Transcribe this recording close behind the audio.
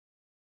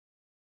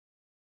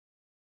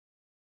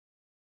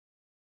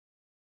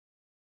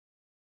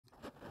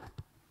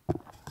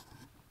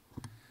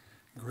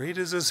Great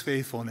is his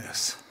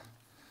faithfulness.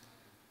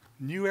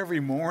 New every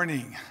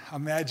morning.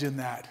 Imagine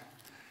that.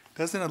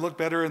 Doesn't it look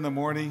better in the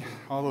morning?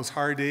 All those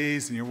hard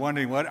days, and you're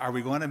wondering, what are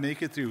we going to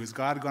make it through? Is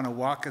God going to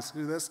walk us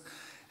through this?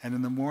 And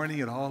in the morning,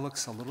 it all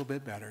looks a little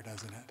bit better,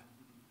 doesn't it?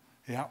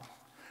 Yeah.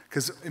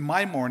 Because in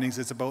my mornings,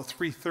 it's about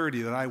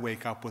 3:30 that I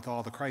wake up with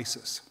all the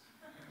crisis.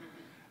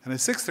 And at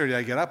 6:30,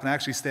 I get up and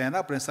actually stand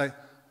up, and it's like,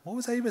 what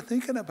was I even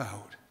thinking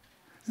about?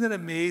 Isn't it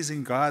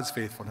amazing, God's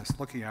faithfulness,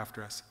 looking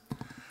after us?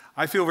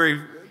 I feel very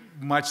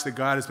much that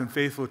God has been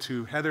faithful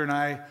to Heather and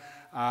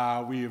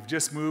I. We have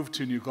just moved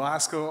to New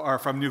Glasgow, or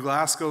from New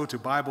Glasgow to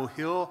Bible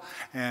Hill,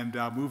 and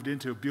moved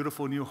into a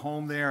beautiful new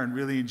home there and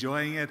really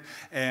enjoying it.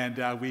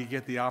 And we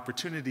get the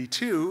opportunity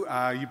to,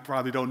 you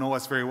probably don't know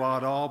us very well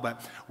at all,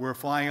 but we're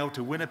flying out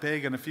to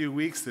Winnipeg in a few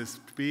weeks to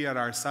be at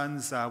our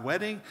son's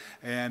wedding,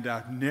 and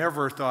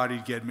never thought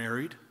he'd get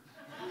married.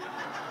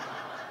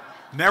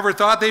 Never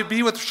thought they'd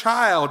be with a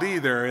child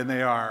either, and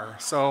they are.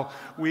 So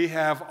we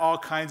have all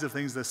kinds of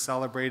things to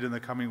celebrate in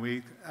the coming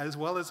week, as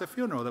well as a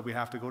funeral that we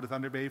have to go to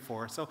Thunder Bay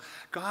for. So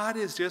God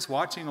is just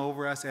watching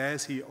over us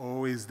as he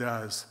always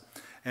does.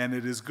 And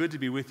it is good to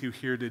be with you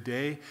here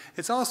today.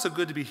 It's also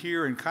good to be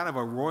here in kind of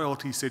a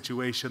royalty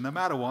situation. The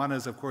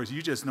Matawanas, of course,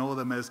 you just know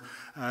them as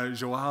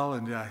Joel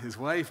and his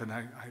wife,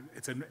 and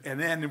it's an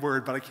N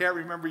word, but I can't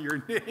remember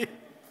your name.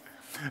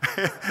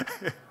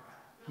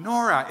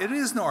 Nora. It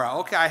is Nora.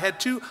 Okay, I had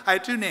two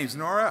names,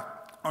 Nora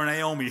or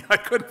Naomi. I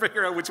couldn't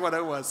figure out which one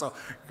it was, so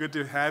good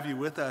to have you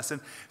with us.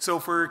 And so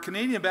for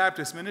Canadian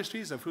Baptist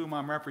Ministries, of whom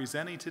I'm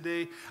representing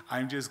today,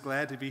 I'm just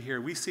glad to be here.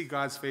 We see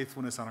God's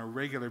faithfulness on a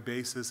regular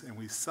basis, and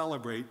we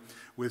celebrate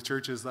with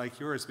churches like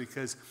yours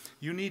because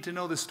you need to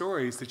know the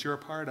stories that you're a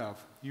part of.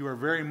 You are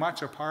very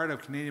much a part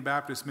of Canadian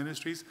Baptist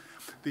Ministries.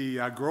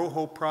 The Grow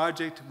Hope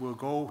Project will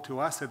go to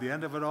us at the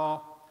end of it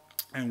all,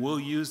 and we'll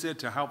use it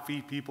to help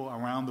feed people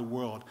around the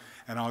world.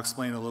 And I'll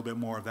explain a little bit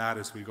more of that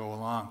as we go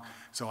along.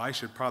 So I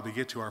should probably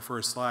get to our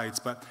first slides.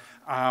 But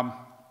Heather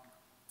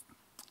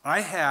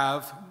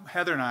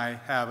and I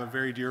have a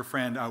very dear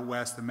friend out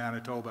west in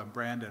Manitoba,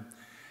 Brandon.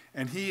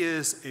 And he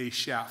is a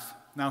chef.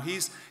 Now,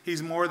 he's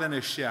more than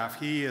a chef.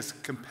 He is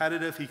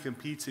competitive. He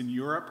competes in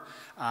Europe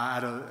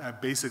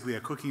at basically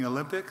a cooking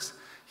Olympics.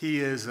 He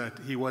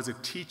was a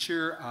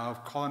teacher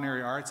of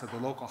culinary arts at the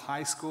local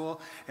high school,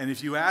 and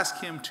if you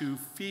ask him to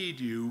feed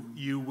you,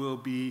 you will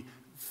be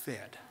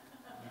fed.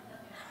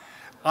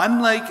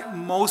 Unlike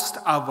most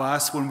of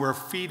us, when we're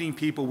feeding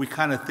people, we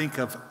kind of think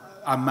of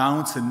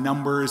amounts and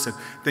numbers and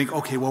think,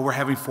 okay, well, we're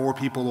having 4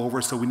 people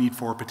over, so we need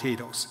 4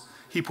 potatoes.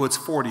 He puts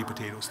 40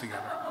 potatoes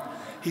together.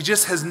 He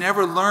just has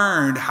never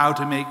learned how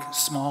to make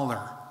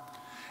smaller.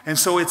 And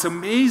so it's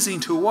amazing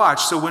to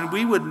watch. So when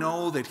we would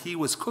know that he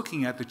was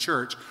cooking at the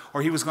church,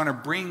 or he was going to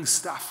bring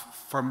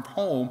stuff from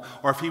home,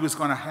 or if he was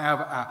going to have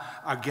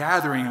a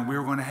gathering and we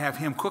were going to have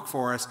him cook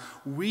for us,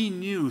 we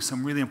knew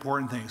some really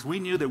important things. We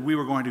knew that we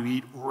were going to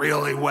eat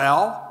really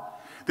well,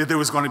 that there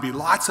was going to be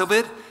lots of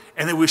it,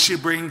 and that we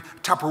should bring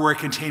Tupperware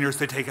containers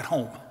to take it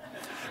home.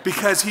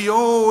 Because he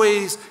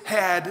always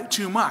had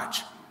too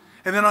much.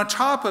 And then on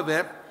top of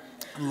it,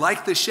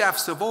 like the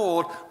chefs of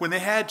old, when they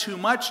had too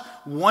much,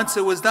 once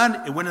it was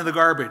done, it went in the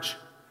garbage.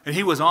 And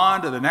he was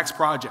on to the next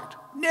project.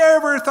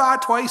 Never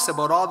thought twice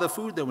about all the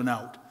food that went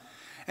out.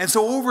 And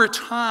so over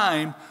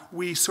time,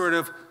 we sort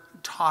of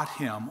taught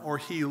him, or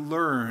he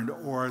learned,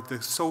 or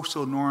the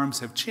social norms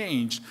have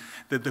changed,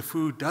 that the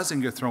food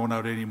doesn't get thrown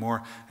out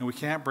anymore, and we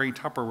can't bring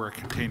Tupperware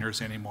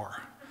containers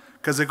anymore.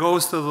 Because it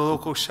goes to the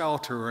local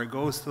shelter, or it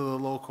goes to the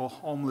local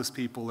homeless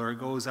people, or it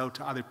goes out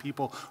to other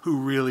people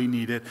who really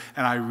need it,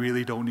 and I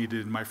really don't need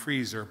it in my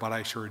freezer, but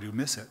I sure do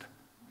miss it.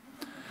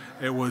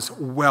 It was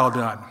well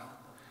done.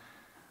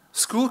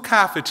 School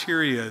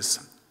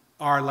cafeterias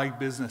are like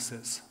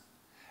businesses,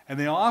 and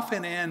they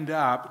often end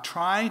up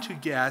trying to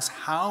guess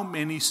how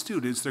many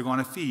students they're going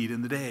to feed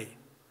in the day.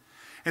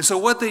 And so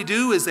what they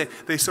do is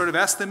they sort of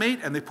estimate,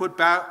 and they put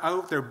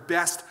out their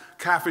best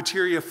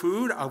cafeteria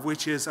food, of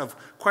which is of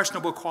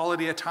questionable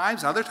quality at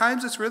times. Other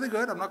times it's really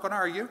good. I'm not going to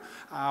argue.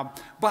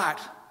 But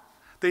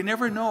they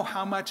never know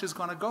how much is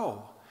going to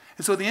go.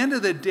 And so at the end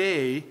of the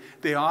day,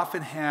 they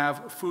often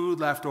have food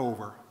left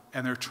over,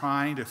 and they're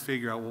trying to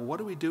figure out, well, what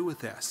do we do with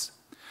this?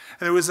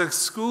 And there was a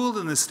school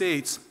in the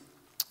States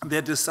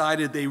that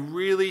decided they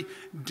really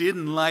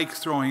didn't like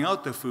throwing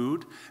out the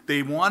food.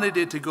 They wanted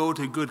it to go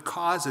to good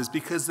causes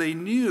because they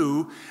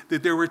knew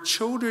that there were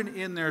children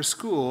in their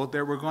school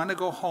that were going to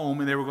go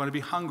home and they were going to be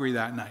hungry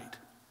that night.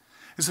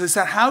 And so they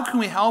said, how can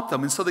we help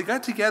them? And so they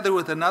got together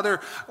with another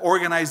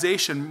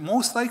organization,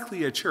 most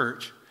likely a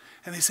church,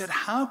 and they said,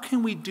 how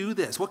can we do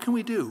this? What can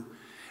we do?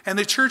 And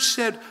the church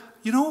said,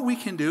 you know what we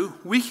can do?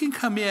 We can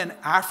come in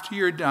after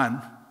you're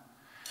done,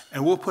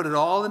 and we'll put it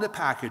all into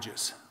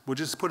packages. We'll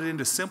just put it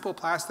into simple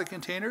plastic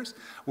containers.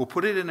 We'll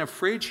put it in a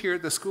fridge here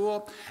at the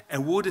school,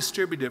 and we'll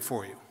distribute it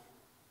for you.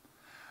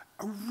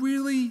 A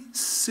really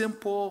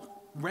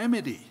simple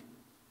remedy.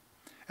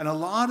 And a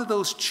lot of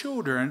those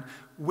children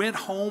went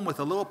home with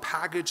a little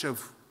package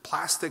of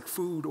plastic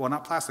food, well,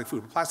 not plastic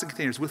food, but plastic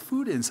containers with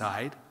food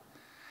inside.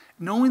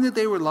 knowing that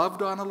they were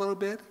loved on a little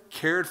bit,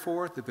 cared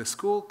for, that the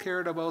school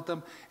cared about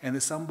them, and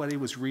that somebody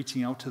was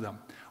reaching out to them.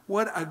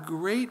 What a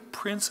great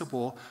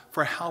principle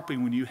for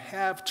helping. When you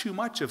have too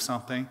much of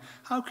something,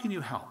 how can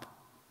you help?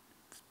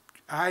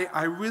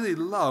 I really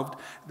loved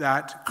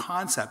that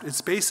concept. It's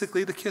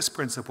basically the KISS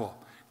principle.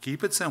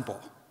 Keep it simple.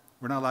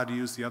 We're not allowed to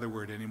use the other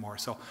word anymore,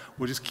 so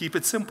we'll just keep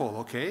it simple,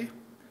 okay?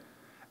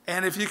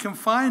 And if you can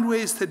find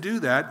ways to do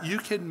that, you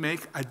can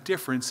make a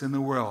difference in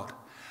the world.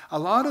 A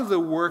lot of the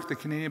work that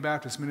Canadian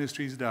Baptist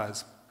Ministries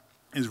does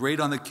is right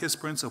on the KISS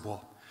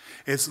principle.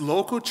 It's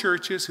local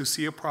churches who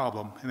see a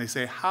problem, and they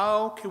say,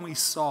 how can we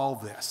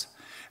solve this?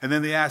 And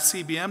then they ask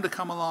CBM to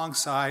come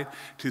alongside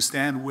to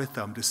stand with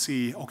them to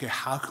see, okay,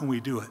 how can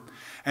we do it?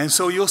 And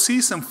so you'll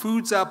see some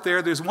foods up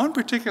there. There's one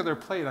particular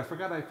plate. I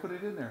forgot I put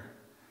it in there.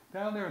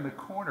 Down there in the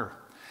corner.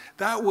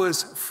 That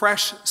was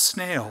fresh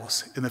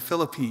snails in the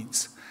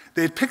Philippines.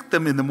 They had picked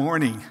them in the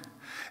morning.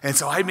 And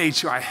so I made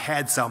sure I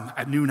had some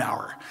at noon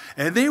hour.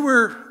 And they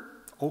were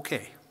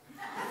okay.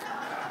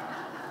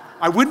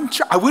 I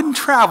wouldn't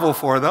travel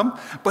for them,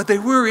 but they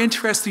were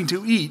interesting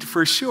to eat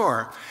for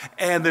sure.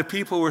 And the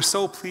people were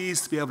so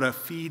pleased to be able to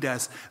feed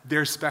us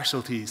their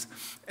specialties.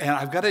 And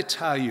I've got to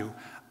tell you,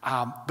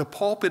 the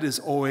pulpit is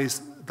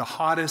always the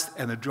hottest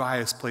and the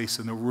driest place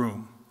in the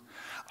room.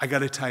 I got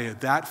to tell you,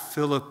 that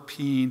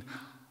Philippine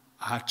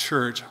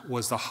church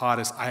was the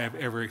hottest I have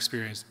ever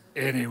experienced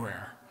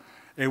anywhere.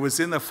 It was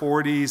in the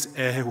 40s,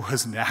 and it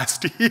was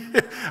nasty.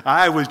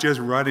 I was just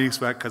running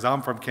sweat because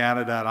I'm from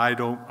Canada,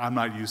 and I'm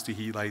not used to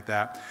heat like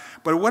that.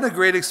 But what a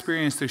great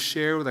experience to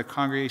share with a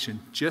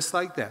congregation just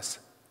like this.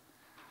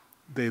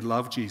 They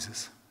love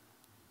Jesus.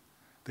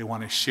 They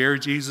want to share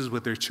Jesus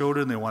with their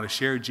children. They want to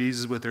share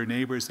Jesus with their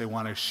neighbors. They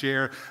want to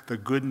share the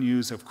good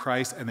news of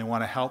Christ, and they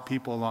want to help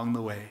people along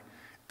the way.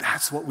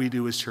 That's what we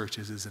do as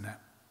churches, isn't it?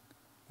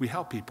 We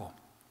help people,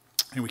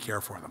 and we care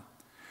for them.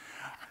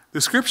 The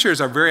scriptures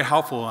are very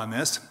helpful on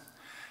this.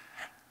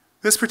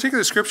 This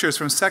particular scripture is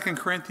from 2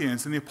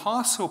 Corinthians, and the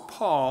Apostle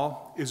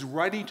Paul is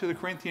writing to the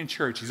Corinthian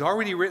church. He's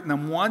already written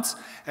them once,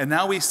 and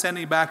now he's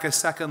sending back a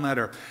second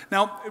letter.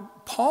 Now,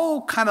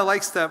 Paul kind of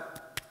likes to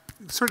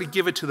sort of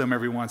give it to them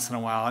every once in a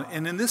while,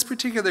 and in this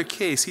particular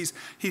case,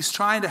 he's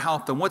trying to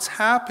help them. What's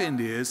happened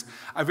is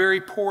a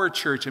very poor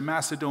church in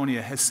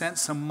Macedonia has sent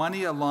some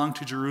money along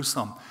to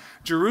Jerusalem.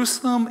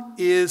 Jerusalem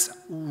is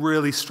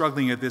really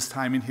struggling at this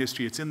time in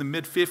history. It's in the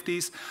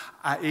mid-50s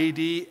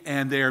AD,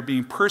 and they are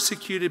being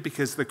persecuted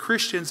because the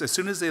Christians, as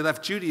soon as they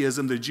left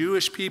Judaism, the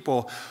Jewish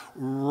people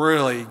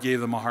really gave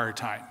them a hard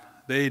time.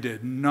 They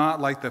did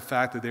not like the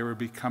fact that they were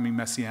becoming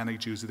Messianic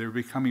Jews, that they were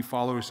becoming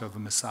followers of the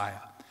Messiah.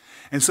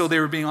 And so they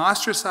were being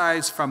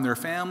ostracized from their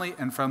family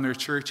and from their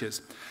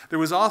churches. There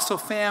was also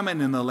famine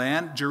in the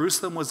land.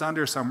 Jerusalem was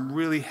under some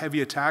really heavy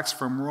attacks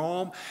from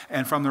Rome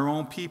and from their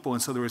own people.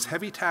 And so there was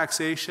heavy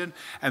taxation,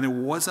 and there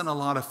wasn't a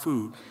lot of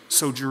food.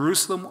 So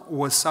Jerusalem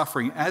was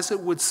suffering, as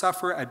it would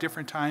suffer at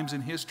different times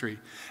in history.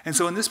 And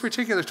so in this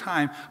particular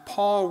time,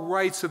 Paul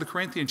writes to the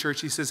Corinthian church,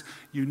 he says,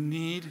 you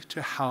need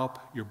to help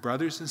your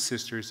brothers and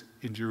sisters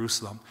in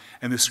Jerusalem.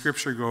 And the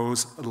scripture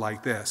goes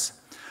like this.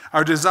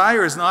 Our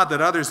desire is not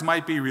that others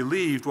might be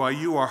relieved while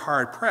you are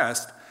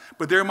hard-pressed,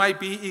 but there might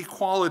be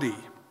equality.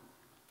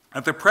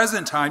 At the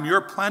present time,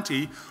 your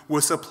plenty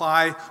will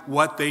supply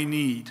what they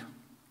need.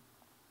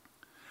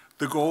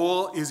 The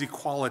goal is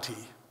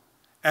equality.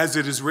 As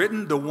it is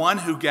written, the one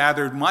who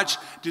gathered much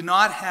did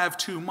not have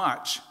too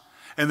much,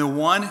 and the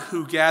one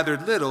who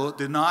gathered little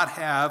did not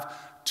have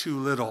too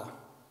little.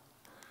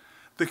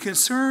 The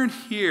concern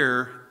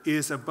here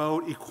is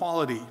about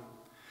equality.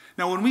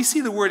 Now, when we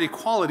see the word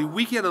equality,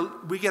 we get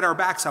our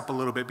backs up a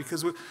little bit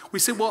because we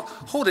say, well,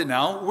 hold it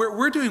now.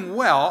 We're doing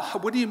well.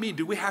 What do you mean?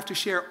 Do we have to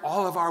share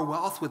all of our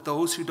wealth with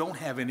those who don't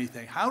have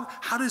anything?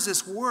 How does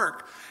this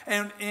work?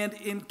 And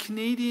in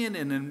Canadian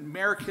and in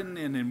American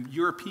and in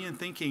European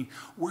thinking,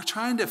 we're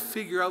trying to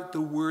figure out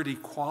the word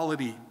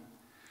equality.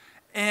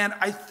 And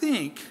I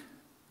think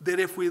that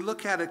if we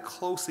look at it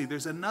closely,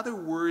 there's another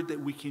word that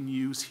we can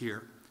use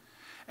here.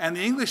 And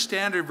the English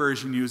Standard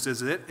Version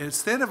uses it.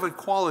 Instead of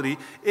equality,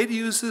 it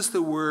uses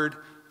the word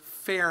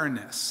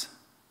fairness.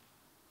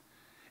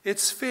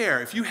 It's fair.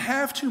 If you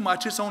have too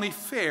much, it's only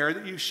fair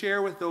that you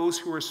share with those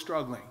who are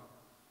struggling.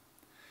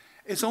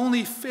 It's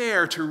only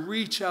fair to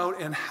reach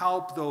out and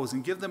help those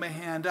and give them a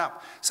hand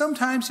up.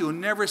 Sometimes you'll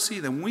never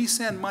see them. We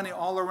send money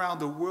all around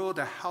the world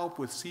to help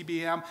with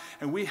CBM,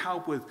 and we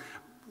help with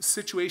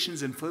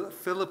situations in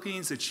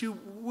Philippines that you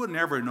would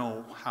never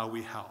know how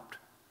we helped.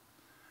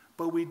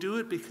 But we do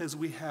it because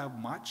we have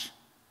much,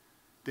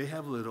 they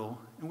have little,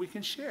 and we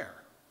can share.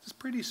 It's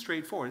pretty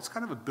straightforward. It's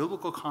kind of a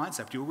biblical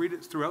concept. You'll read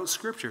it throughout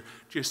Scripture,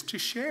 just to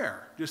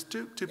share, just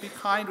to be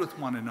kind with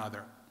one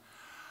another.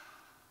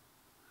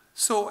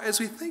 So as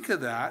we think of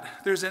that,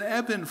 there's an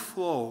ebb and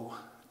flow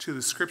to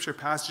the Scripture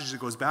passage that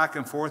goes back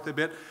and forth a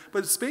bit, but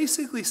it's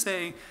basically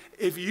saying,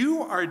 if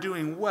you are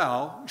doing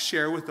well,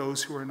 share with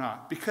those who are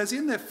not. Because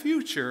in the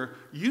future,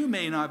 you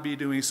may not be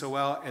doing so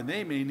well, and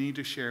they may need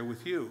to share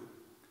with you.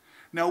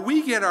 Now,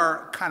 we get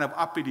our kind of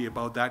uppity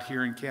about that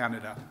here in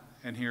Canada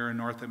and here in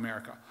North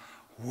America.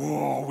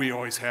 whoa, we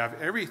always have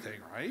everything,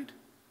 right?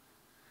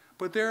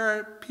 But there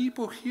are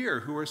people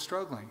here who are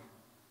struggling.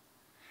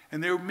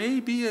 And there may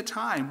be a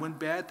time when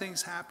bad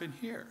things happen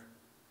here.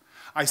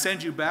 I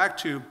send you back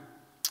to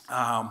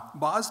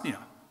Bosnia.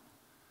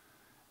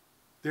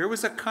 There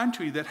was a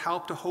country that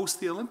helped to host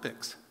the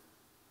Olympics.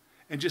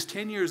 And just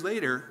 10 years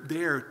later,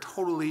 they're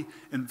totally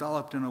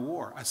enveloped in a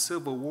war, a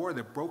civil war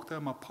that broke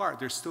them apart.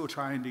 They're still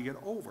trying to get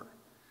over.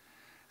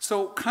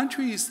 So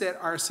countries that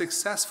are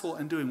successful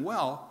and doing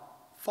well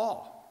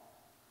fall.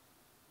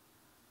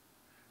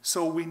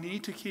 So we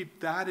need to keep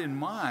that in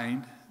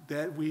mind,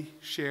 that we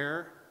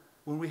share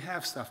when we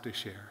have stuff to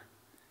share,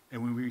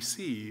 and when we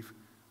receive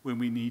when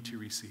we need to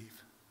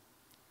receive.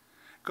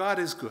 God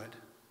is good.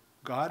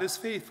 God is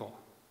faithful.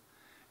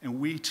 And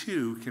we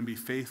too can be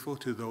faithful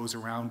to those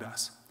around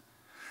us.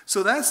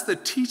 So that's the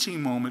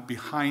teaching moment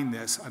behind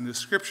this on the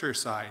scripture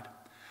side.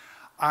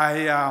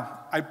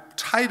 I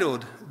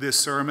titled this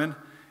sermon,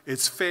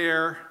 "It's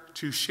Fair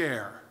to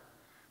Share."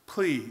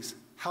 Please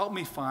help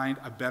me find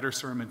a better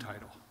sermon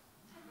title.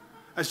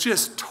 It's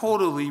just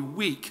totally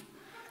weak.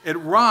 It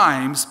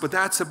rhymes, but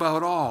that's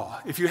about all.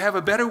 If you have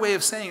a better way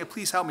of saying it,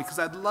 please help me, because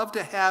I'd love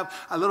to have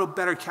a little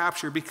better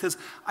capture, because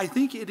I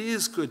think it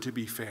is good to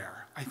be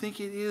fair. I think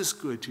it is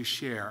good to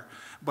share,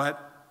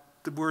 but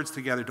the words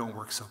together don't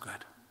work so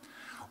good.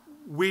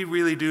 We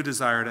really do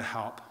desire to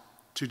help,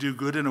 to do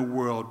good in a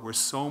world where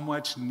so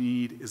much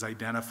need is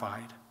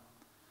identified.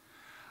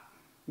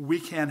 We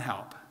can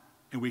help,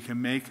 and we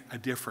can make a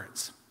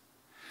difference.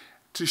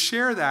 To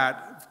share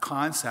that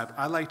concept,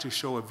 I'd like to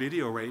show a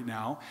video right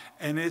now,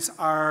 and it's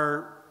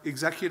our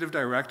executive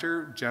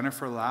director,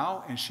 Jennifer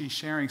Lau, and she's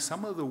sharing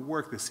some of the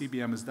work that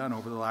CBM has done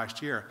over the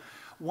last year.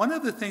 One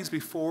of the things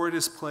before it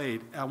is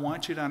played, I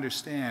want you to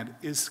understand,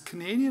 is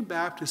Canadian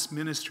Baptist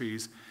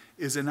Ministries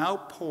is an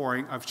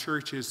outpouring of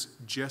churches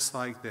just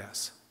like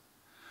this.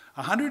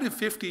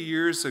 150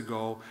 years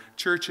ago,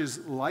 churches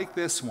like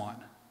this one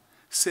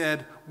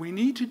said, we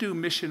need to do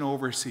mission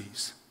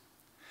overseas.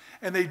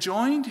 And they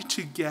joined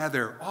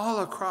together all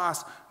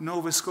across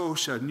Nova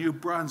Scotia, New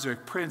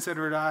Brunswick, Prince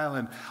Edward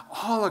Island,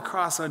 all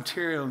across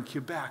Ontario and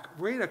Quebec,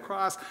 right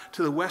across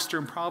to the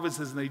western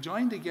provinces. And they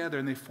joined together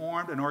and they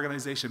formed an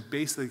organization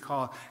basically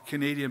called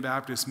Canadian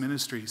Baptist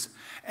Ministries.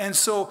 And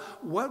so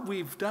what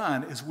we've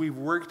done is we've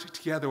worked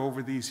together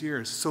over these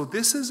years. So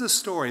this is a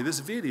story. This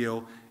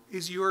video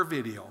is your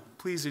video.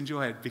 Please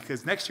enjoy it,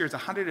 because next year is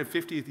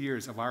 150th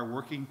years of our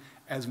working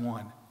as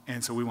one.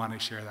 And so we want to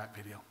share that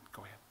video.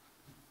 Go ahead.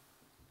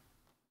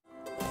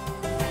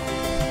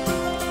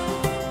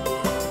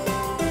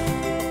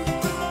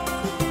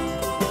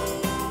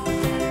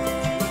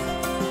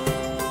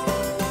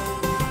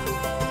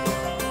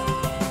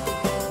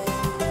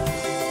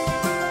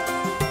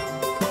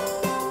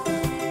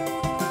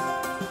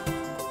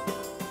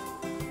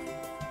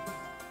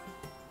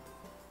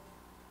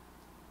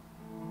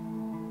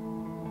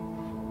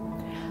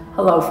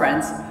 Hello,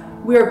 friends.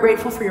 We are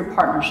grateful for your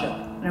partnership,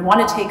 and I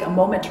want to take a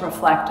moment to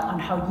reflect on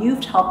how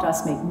you've helped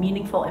us make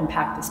meaningful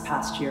impact this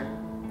past year.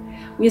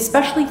 We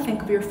especially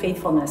think of your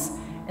faithfulness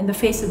in the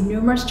face of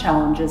numerous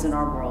challenges in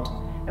our world,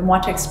 and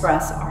want to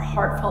express our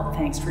heartfelt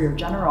thanks for your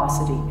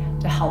generosity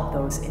to help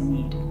those in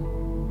need.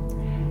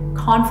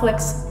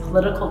 Conflicts,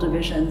 political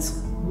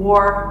divisions,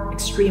 war,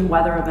 extreme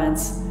weather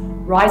events,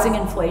 rising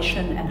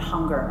inflation, and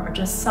hunger are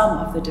just some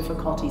of the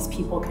difficulties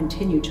people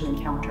continue to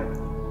encounter.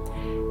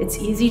 It's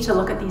easy to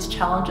look at these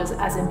challenges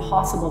as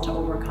impossible to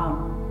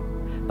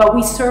overcome, but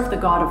we serve the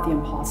God of the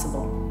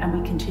impossible, and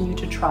we continue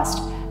to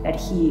trust that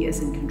He is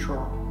in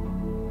control.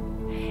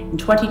 In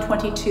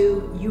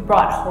 2022, you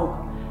brought hope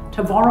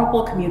to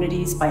vulnerable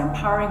communities by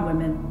empowering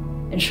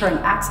women, ensuring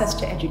access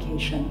to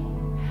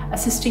education,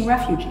 assisting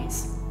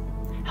refugees,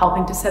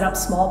 helping to set up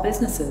small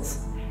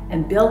businesses,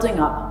 and building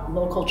up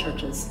local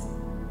churches.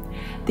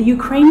 The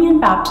Ukrainian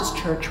Baptist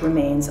Church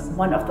remains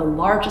one of the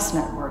largest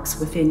networks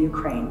within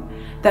Ukraine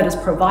that is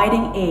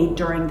providing aid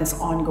during this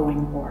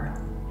ongoing war.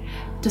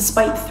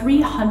 Despite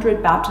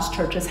 300 Baptist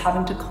churches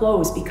having to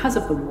close because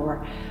of the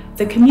war,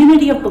 the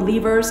community of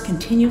believers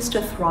continues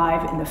to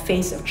thrive in the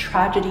face of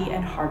tragedy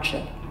and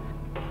hardship.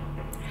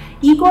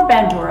 Igor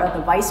Bandura,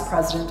 the vice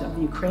president of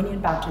the Ukrainian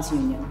Baptist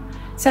Union,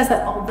 says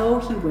that although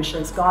he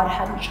wishes God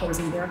hadn't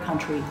chosen their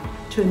country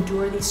to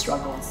endure these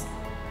struggles,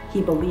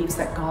 he believes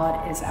that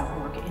God is at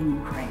work in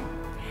Ukraine.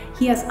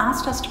 He has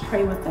asked us to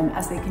pray with them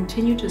as they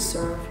continue to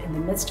serve in the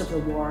midst of the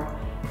war,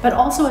 but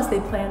also as they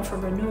plan for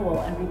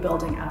renewal and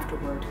rebuilding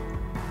afterward.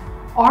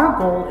 Our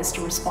goal is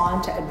to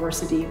respond to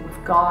adversity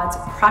with God's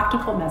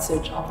practical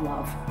message of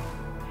love.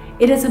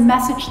 It is a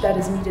message that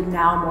is needed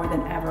now more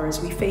than ever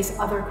as we face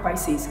other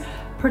crises,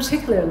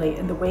 particularly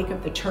in the wake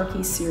of the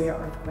Turkey-Syria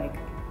earthquake.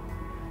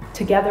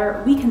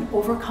 Together, we can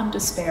overcome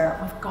despair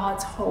with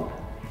God's hope.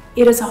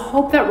 It is a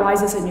hope that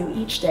rises anew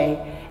each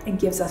day and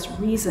gives us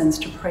reasons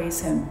to praise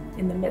Him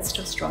in the midst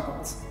of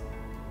struggles.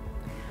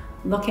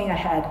 Looking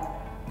ahead,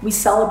 we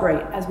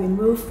celebrate as we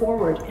move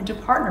forward into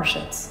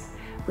partnerships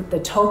with the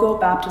Togo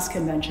Baptist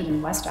Convention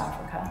in West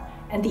Africa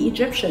and the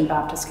Egyptian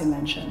Baptist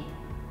Convention.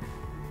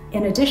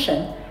 In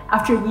addition,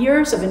 After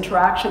years of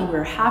interaction,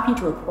 we're happy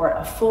to report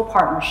a full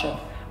partnership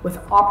with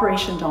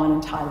Operation Dawn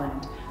in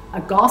Thailand, a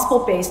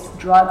gospel-based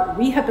drug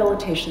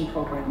rehabilitation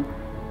program.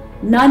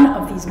 None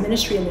of these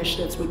ministry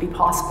initiatives would be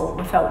possible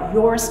without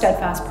your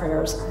steadfast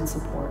prayers and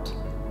support.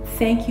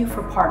 Thank you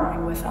for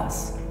partnering with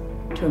us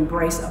to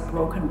embrace a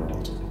broken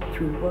world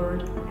through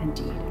word and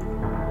deed.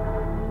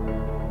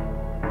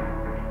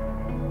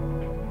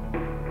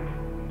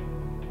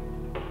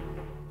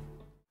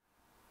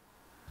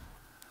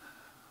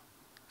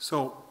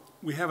 So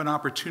we have an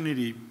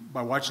opportunity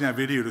by watching that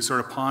video to sort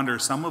of ponder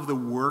some of the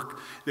work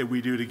that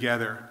we do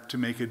together to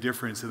make a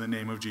difference in the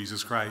name of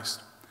Jesus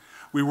Christ.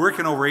 We work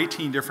in over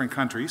 18 different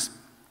countries.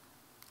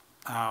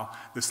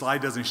 The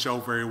slide doesn't show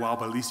very well,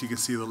 but at least you can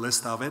see the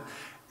list of it.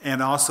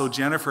 And also,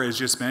 Jennifer has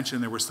just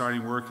mentioned that we're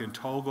starting work in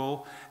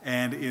Togo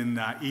and in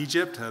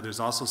Egypt. There's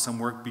also some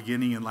work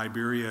beginning in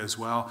Liberia as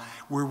well.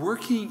 We're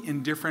working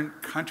in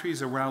different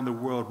countries around the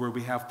world where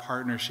we have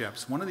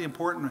partnerships. One of the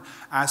important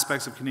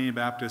aspects of Canadian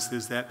Baptist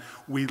is that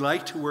we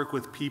like to work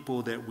with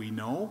people that we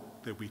know,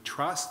 that we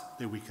trust,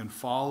 that we can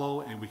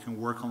follow, and we can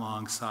work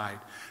alongside.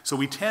 So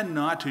we tend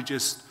not to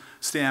just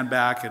stand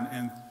back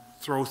and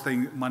throw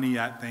money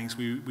at things.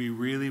 We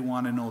really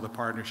want to know the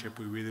partnership.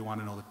 We really want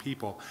to know the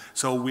people.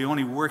 So we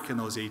only work in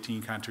those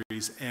 18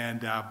 countries,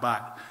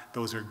 but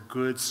those are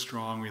good,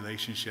 strong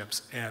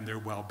relationships, and they're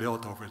well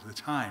built over the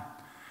time.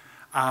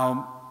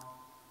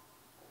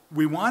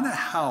 We want to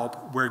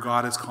help where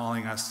God is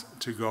calling us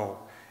to go,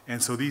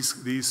 and so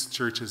these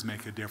churches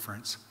make a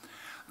difference.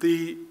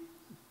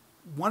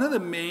 One of the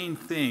main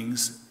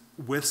things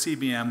with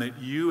CBM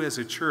that you as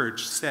a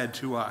church said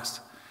to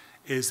us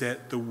is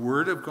that the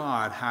Word of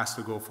God has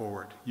to go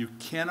forward. You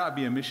cannot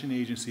be a mission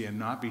agency and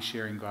not be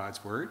sharing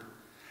God's Word,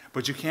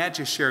 but you can't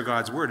just share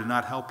God's Word and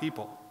not help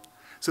people.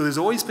 So there's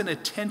always been a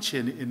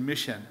tension in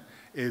mission,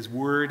 is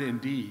word and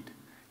deed.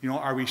 You know,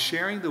 are we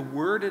sharing the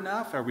Word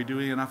enough? Are we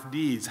doing enough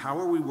deeds? How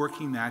are we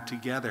working that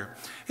together?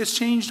 It's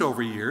changed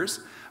over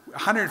years.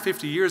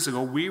 150 years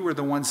ago, we were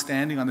the ones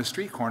standing on the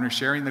street corner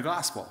sharing the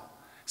gospel,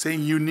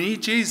 saying, you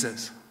need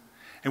Jesus.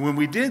 And when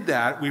we did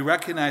that, we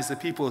recognized that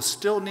people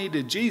still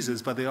needed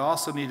Jesus, but they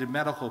also needed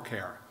medical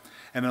care.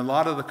 And in a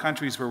lot of the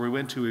countries where we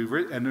went to,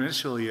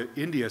 initially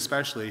India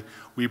especially,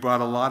 we brought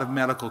a lot of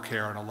medical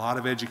care and a lot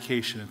of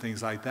education and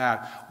things like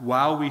that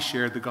while we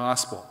shared the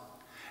gospel.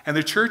 And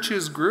the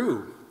churches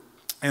grew.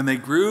 And they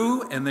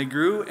grew, and they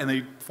grew, and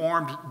they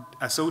formed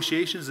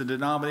associations and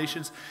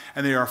denominations,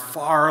 and they are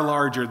far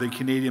larger than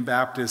Canadian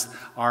Baptist.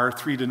 Our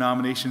 3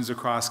 denominations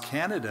across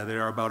Canada,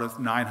 there are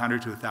about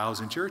 900 to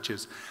 1,000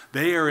 churches.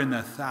 They are in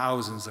the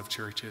thousands of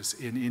churches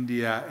in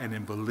India and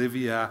in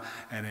Bolivia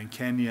and in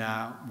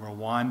Kenya,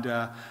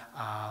 Rwanda,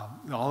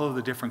 all of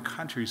the different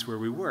countries where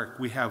we work.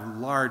 We have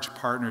large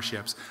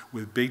partnerships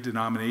with big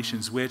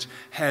denominations which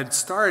had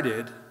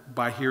started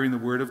by hearing the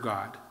Word of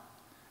God.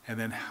 And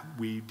then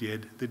we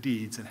did the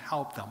deeds and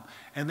helped them.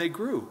 And they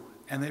grew,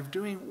 and they're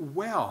doing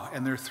well,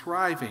 and they're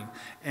thriving.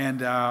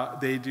 And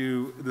they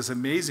do this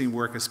amazing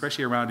work,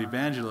 especially around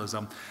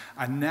evangelism.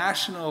 A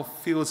national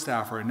field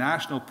staff or a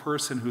national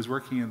person who's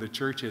working in the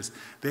churches,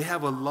 they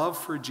have a love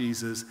for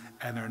Jesus,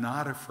 and they're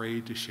not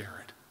afraid to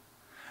share it.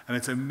 And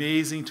it's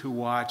amazing to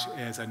watch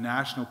as a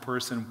national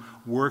person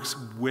works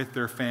with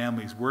their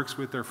families, works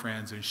with their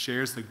friends, and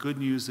shares the good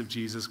news of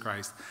Jesus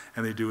Christ,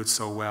 and they do it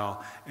so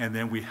well. And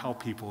then we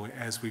help people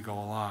as we go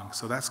along.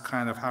 So that's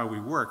kind of how we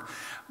work.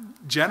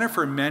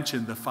 Jennifer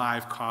mentioned the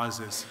 5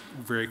 causes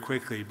very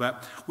quickly,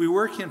 but we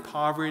work in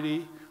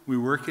poverty, we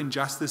work in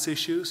justice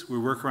issues, we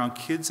work around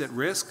kids at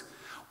risk.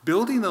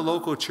 Building the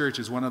local church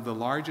is one of the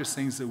largest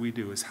things that we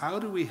do, is how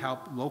do we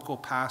help local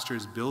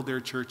pastors build their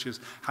churches?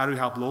 How do we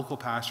help local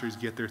pastors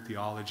get their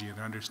theology and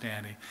their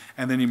understanding?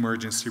 And then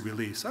emergency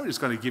relief. So I'm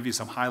just going to give you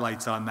some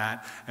highlights on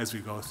that as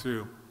we go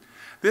through.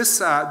 This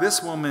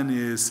woman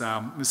is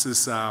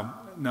Mrs.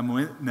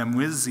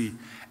 Namwizi,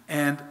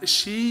 and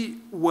she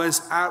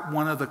was at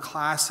one of the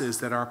classes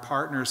that our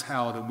partners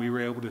held and we were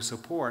able to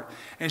support.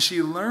 And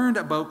she learned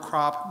about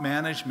crop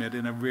management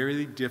in a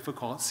very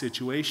difficult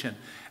situation.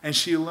 And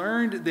she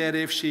learned that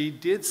if she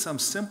did some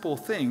simple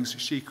things,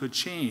 she could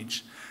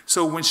change.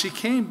 So when she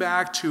came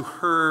back to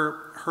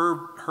her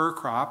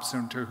crops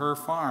and to her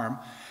farm,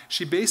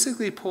 she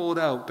basically pulled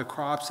out the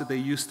crops that they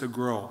used to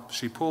grow.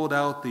 She pulled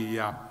out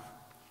the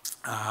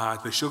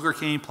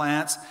sugarcane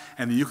plants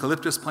and the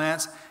eucalyptus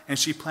plants, and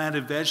she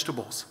planted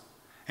vegetables.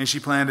 And she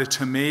planted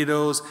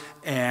tomatoes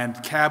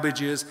and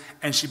cabbages,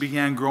 and she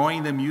began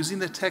growing them using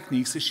the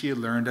techniques that she had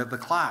learned at the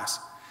class.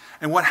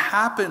 And what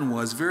happened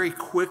was, very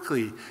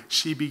quickly,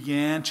 she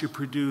began to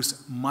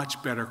produce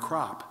much better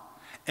crop.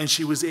 And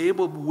she was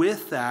able,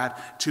 with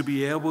that, to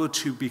be able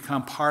to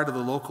become part of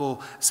the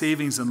local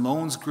savings and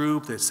loans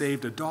group that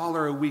saved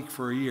 $1 a week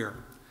for a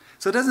year.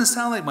 So it doesn't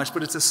sound like much,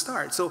 but it's a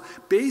start. So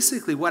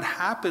basically what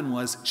happened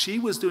was she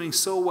was doing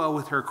so well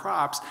with her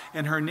crops,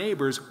 and her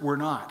neighbors were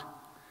not.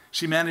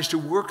 She managed to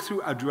work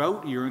through a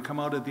drought year and come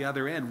out at the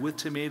other end with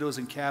tomatoes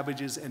and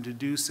cabbages and to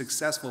do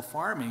successful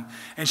farming.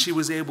 And she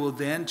was able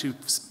then to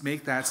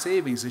make that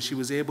savings, and she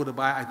was able to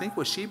buy, I think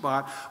what she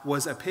bought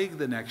was a pig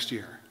the next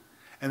year.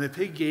 And the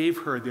pig gave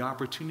her the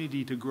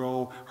opportunity to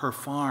grow her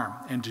farm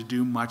and to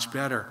do much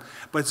better.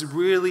 But it's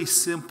really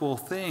simple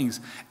things.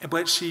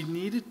 But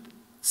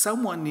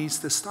someone needs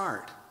to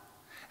start.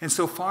 And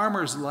so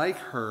farmers like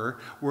her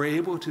were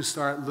able to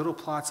start little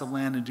plots of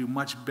land and do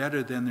much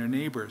better than their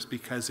neighbors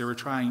because they were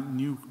trying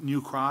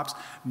new crops,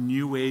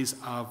 new ways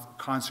of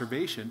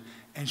conservation,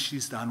 and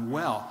she's done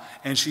well.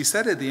 And she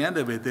said at the end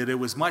of it that it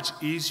was much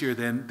easier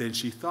than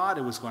she thought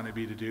it was going to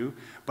be to do,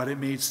 but it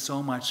made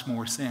so much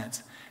more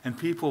sense. And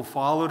people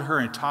followed her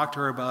and talked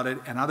to her about it,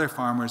 and other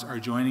farmers are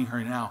joining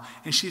her now,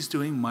 and she's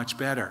doing much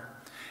better.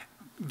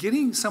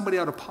 Getting somebody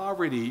out of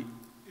poverty,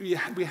 we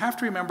have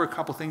to remember a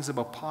couple things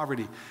about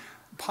poverty.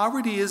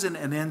 Poverty isn't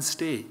an end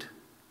state.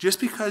 Just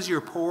because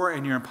you're poor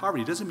and you're in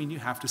poverty doesn't mean you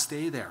have to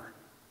stay there.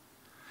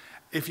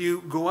 If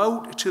you go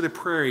out to the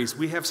prairies,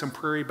 we have some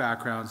prairie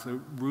backgrounds,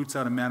 the roots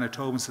out of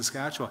Manitoba and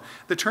Saskatchewan.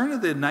 The turn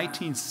of the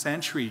 19th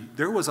century,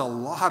 there was a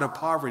lot of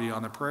poverty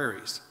on the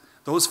prairies.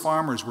 Those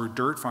farmers were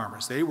dirt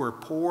farmers. They were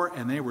poor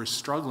and they were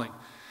struggling.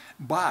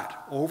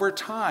 But over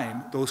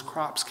time, those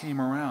crops came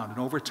around, and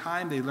over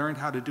time they learned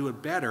how to do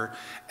it better,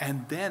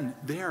 and then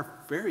they are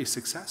very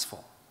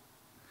successful.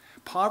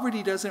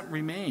 Poverty doesn't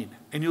remain,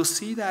 and you'll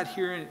see that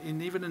here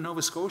even in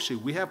Nova Scotia.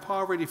 We have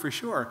poverty for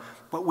sure,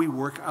 but we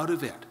work out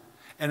of it.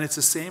 And it's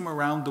the same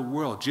around the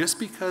world. Just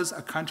because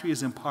a country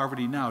is in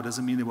poverty now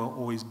doesn't mean it will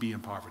always be in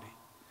poverty.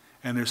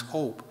 And there's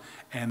hope,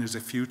 and there's a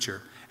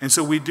future. And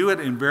so we do it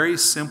in very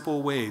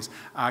simple ways.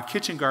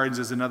 Kitchen gardens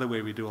is another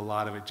way we do a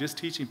lot of it. Just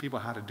teaching people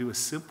how to do a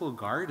simple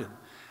garden.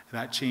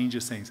 That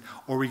changes things.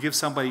 Or we give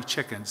somebody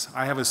chickens.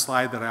 I have a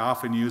slide that I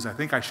often use. I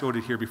think I showed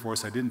it here before,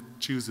 so I didn't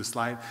choose the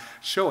slide.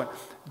 Show it.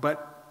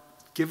 But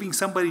giving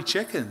somebody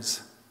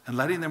chickens and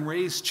letting them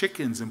raise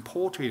chickens and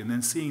poultry, and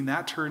then seeing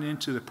that turn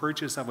into the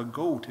purchase of a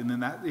goat, and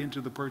then that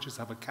into the purchase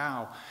of a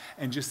cow,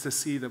 and just to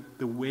see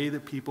the way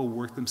that people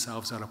work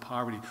themselves out of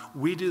poverty.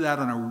 We do that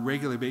on a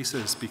regular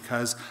basis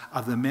because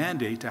of the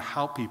mandate to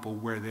help people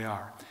where they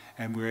are.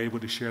 And we're able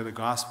to share the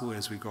gospel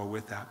as we go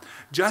with that.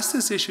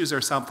 Justice issues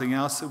are something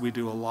else that we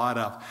do a lot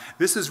of.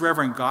 This is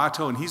Reverend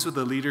Gatto, and he's with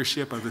the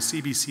leadership of the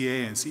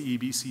CBCA and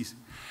CEBC.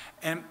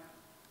 And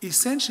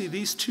essentially,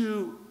 these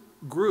two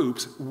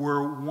groups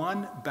were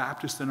one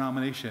Baptist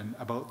denomination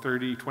about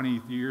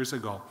 20 years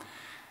ago.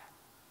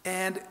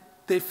 And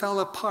they fell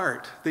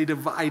apart. They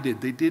divided.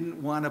 They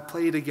didn't want to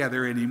play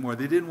together anymore.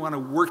 They didn't want to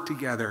work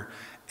together.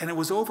 And it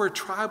was over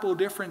tribal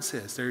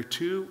differences. There are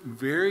two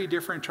very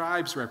different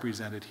tribes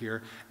represented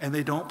here, and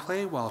they don't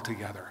play well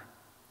together.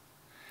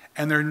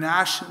 And they're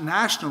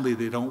nationally,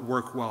 they don't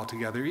work well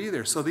together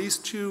either. So these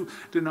two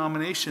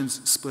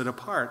denominations split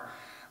apart.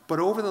 But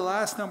over the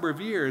last number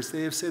of years,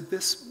 they have said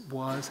this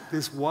was,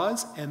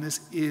 and this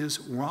is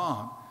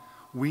wrong.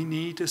 We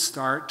need to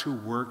start to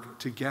work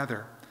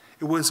together.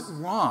 It was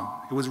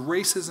wrong. It was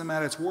racism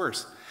at its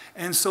worst.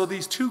 And so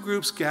these two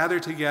groups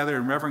gathered together,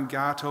 and Reverend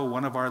Gatto,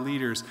 one of our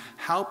leaders,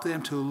 helped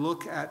them to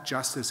look at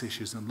justice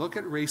issues and look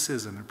at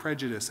racism and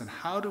prejudice and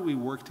how do we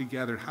work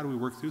together and how do we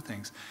work through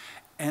things.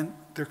 And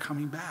they're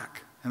coming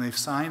back. And they've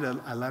signed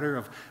a letter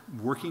of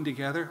working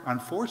together.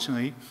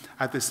 Unfortunately,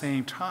 at the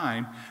same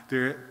time,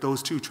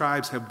 those two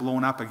tribes have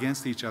blown up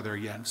against each other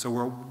again. So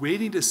we're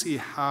waiting to see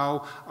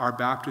how our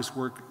Baptist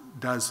work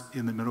does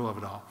in the middle of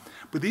it all.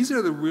 But these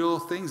are the real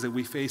things that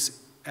we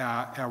face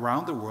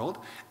around the world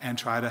and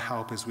try to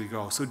help as we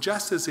go. So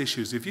justice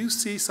issues. If you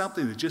see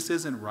something that just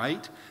isn't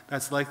right,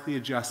 that's likely a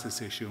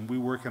justice issue. And we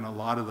work in a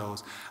lot of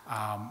those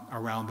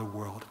around the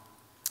world.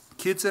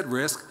 Kids at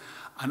risk.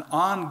 An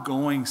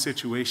ongoing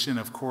situation,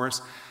 of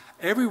course.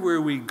 Everywhere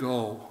we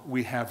go,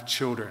 we have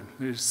children.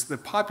 The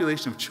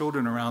population of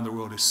children around the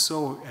world is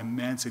so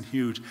immense and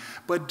huge.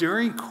 But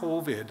during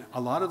COVID,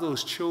 a lot of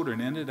those children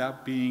ended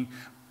up being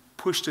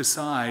pushed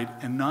aside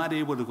and not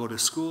able to go to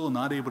school,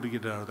 not able to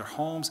get out of their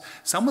homes.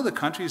 Some of the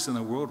countries in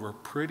the world were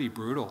pretty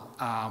brutal.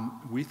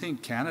 We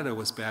think Canada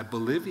was bad.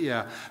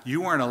 Bolivia,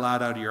 you weren't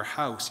allowed out of your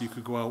house. You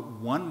could go out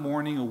one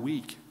morning a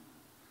week.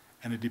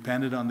 And it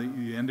depended on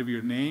the end of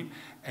your name,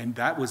 and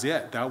that was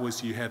it. That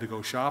was, you had to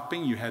go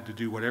shopping, you had to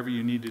do whatever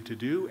you needed to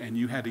do, and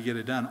you had to get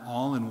it done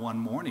all in one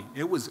morning.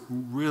 It was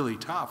really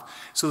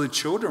tough. So the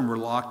children were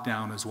locked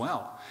down as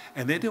well.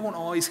 And they don't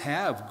always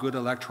have good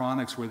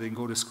electronics where they can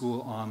go to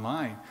school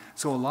online.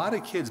 So a lot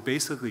of kids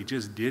basically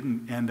just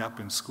didn't end up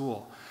in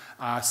school.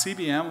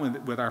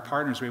 CBM, with our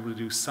partners, were able to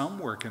do some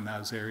work in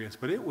those areas,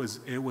 but it was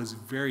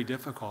very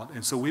difficult.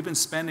 And so we've been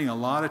spending a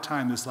lot of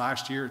time this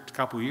last year,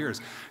 couple of years,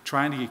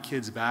 trying to get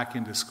kids back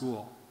into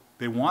school.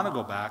 They want to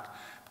go back.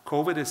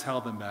 COVID has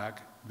held them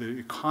back. The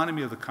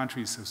economy of the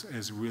country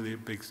is really a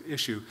big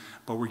issue,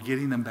 but we're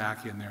getting them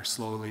back in there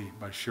slowly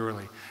but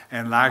surely.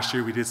 And last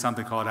year we did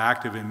something called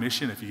Active in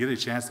Mission. If you get a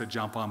chance to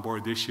jump on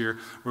board this year,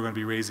 we're going to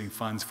be raising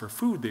funds for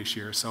food this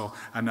year, so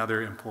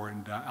another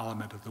important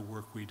element of the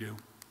work we do.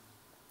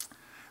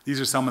 These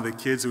are some of the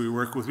kids that we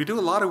work with. We do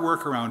a lot of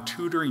work around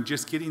tutoring,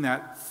 just getting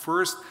that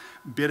first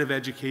bit of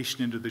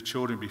education into the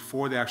children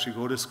before they actually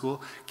go to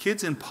school.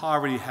 Kids in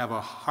poverty have a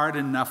hard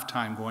enough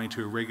time going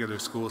to a regular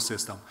school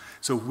system.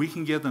 So if we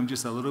can give them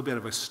just a little bit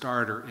of a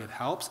starter, it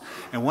helps.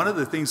 And one of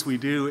the things we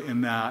do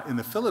in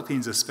the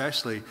Philippines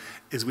especially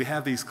is we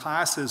have these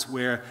classes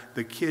where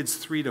the kids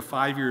 3 to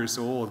 5 years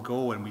old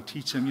go and we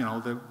teach them,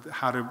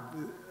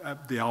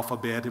 the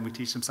alphabet, and we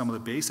teach them some of the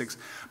basics.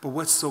 But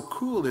what's so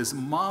cool is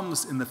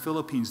moms in the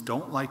Philippines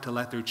don't like to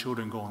let their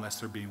children go unless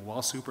they're being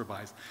well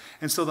supervised.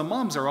 And so the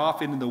moms are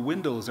often in the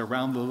windows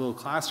around the little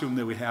classroom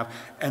that we have,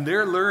 and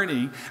they're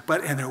learning,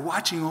 and they're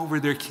watching over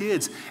their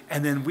kids.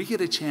 And then we get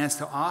a chance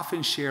to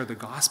often share the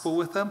gospel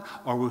with them,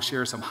 or we'll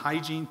share some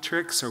hygiene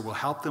tricks, or we'll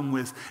help them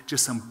with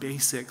just some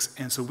basics.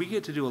 And so we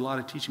get to do a lot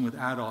of teaching with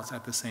adults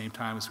at the same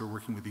time as we're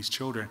working with these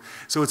children.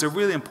 So it's a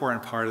really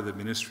important part of the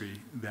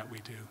ministry that we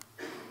do.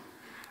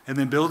 And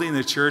then building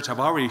the church, I've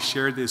already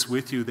shared this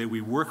with you, that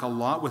we work a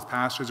lot with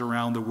pastors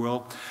around the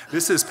world.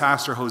 This is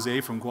Pastor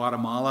Jose from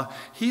Guatemala.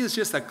 He is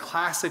just a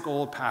classic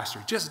old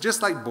pastor,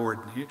 just like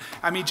Borden.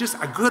 Just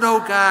a good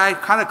old guy,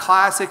 kind of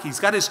classic. He's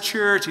got his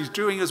church, he's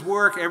doing his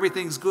work,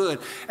 everything's good.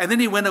 And then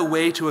he went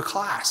away to a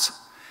class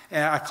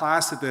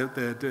that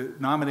the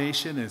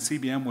denomination and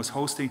CBM was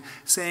hosting,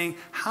 saying,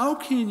 how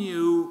can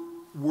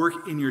you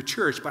work in your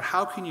church, but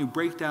how can you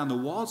break down the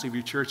walls of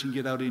your church and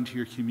get out into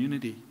your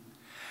community?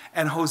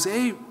 And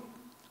Jose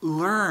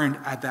learned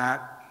at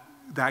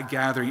that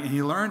gathering, and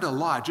he learned a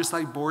lot, just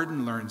like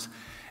Borden learns.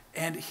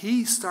 And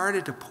he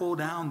started to pull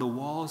down the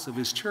walls of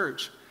his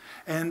church.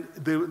 And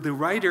the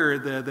writer,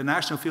 the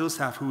National Field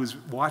Staff who was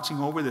watching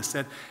over this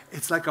said,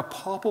 it's like a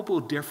palpable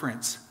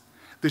difference.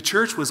 The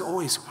church was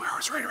always,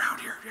 it's right around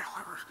here.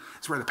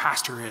 It's where the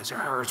pastor is.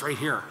 It's right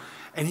here.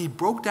 And he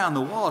broke down the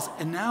walls,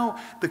 and now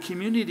the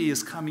community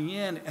is coming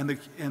in, and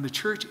the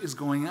church is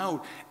going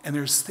out, and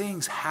there's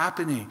things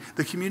happening.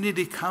 The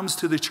community comes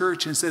to the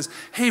church and says,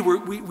 hey,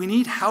 we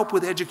need help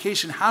with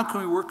education. How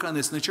can we work on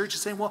this? And the church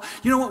is saying, well,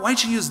 you know what, why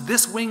don't you use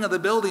this wing of the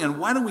building, and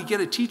why don't we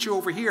get a teacher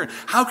over here?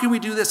 How can we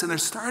do this? And they're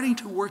starting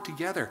to work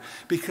together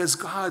because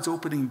God's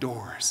opening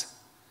doors.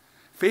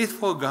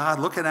 Faithful God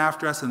looking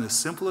after us in the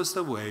simplest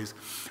of ways,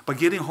 but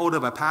getting hold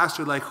of a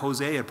pastor like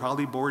Jose and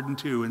probably Borden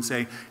too and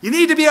saying, you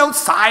need to be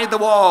outside the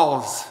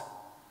walls.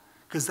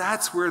 Because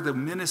that's where the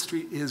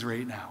ministry is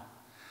right now.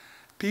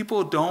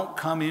 People don't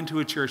come into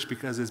a church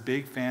because it's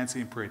big, fancy,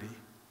 and pretty.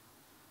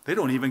 They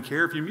don't even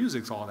care if your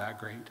music's all that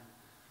great.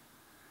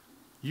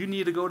 You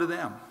need to go to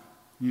them.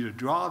 You need to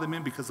draw them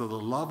in because of the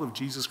love of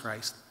Jesus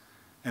Christ,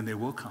 and they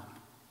will come.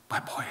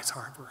 But boy, it's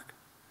hard work.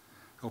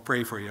 I'll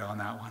pray for you on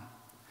that one.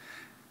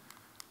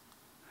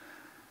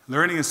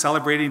 Learning and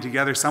celebrating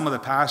together some of the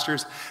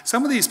pastors.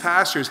 Some of these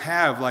pastors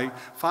have like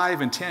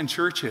 5 and 10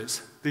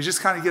 churches. They just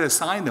kind of get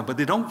assigned them, but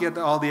they don't get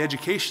all the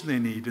education they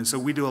need. And so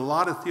we do a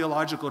lot of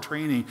theological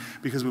training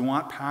because we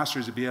want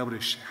pastors to be able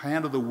to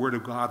handle the Word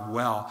of God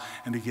well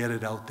and to get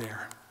it out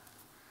there.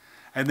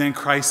 And then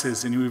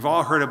crisis, and we've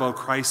all heard about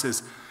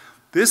crisis.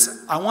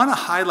 I want to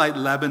highlight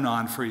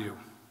Lebanon for you.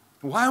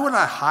 Why would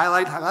I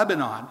highlight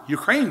Lebanon?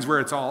 Ukraine's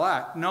where it's all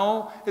at.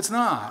 No, it's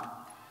not.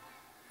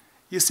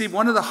 You see,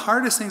 one of the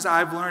hardest things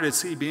I've learned at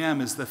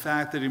CBM is the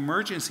fact that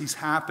emergencies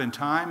happen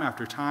time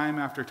after time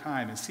after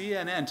time. And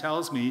CNN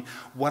tells me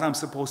what I'm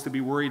supposed to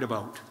be worried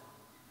about.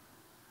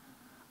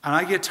 And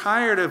I get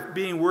tired of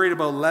being worried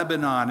about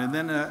Lebanon, and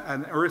then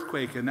an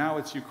earthquake, and now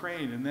it's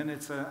Ukraine, and then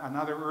it's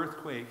another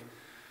earthquake.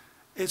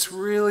 It's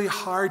really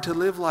hard to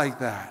live like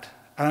that.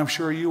 And I'm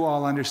sure you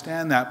all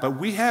understand that. But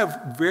we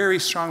have very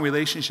strong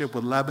relationship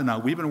with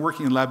Lebanon. We've been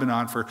working in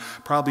Lebanon for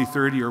probably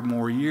 30 or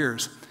more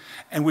years.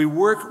 And we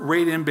work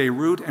right in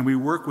Beirut, and we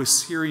work with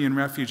Syrian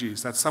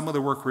refugees. That's some of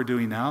the work we're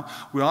doing now.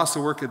 We also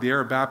work at the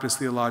Arab Baptist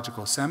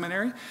Theological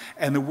Seminary.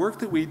 And the work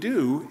that we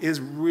do is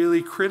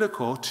really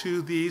critical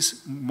to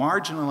these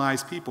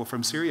marginalized people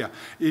from Syria.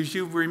 If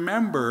you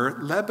remember,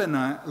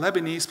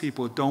 Lebanese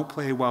people don't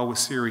play well with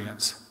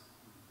Syrians.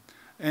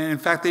 And in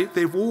fact,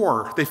 they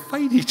war. They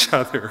fight each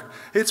other.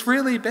 It's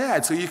really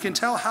bad. So you can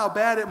tell how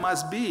bad it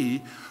must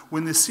be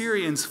when the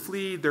Syrians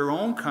fled their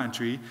own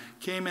country,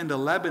 came into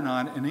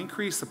Lebanon, and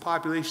increased the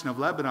population of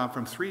Lebanon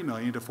from 3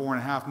 million to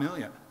 4.5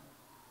 million.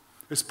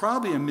 There's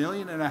probably 1.5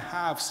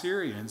 million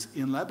Syrians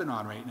in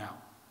Lebanon right now.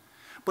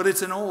 But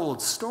it's an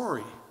old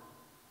story.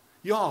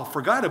 Y'all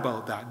forgot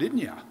about that, didn't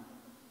you?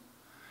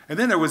 And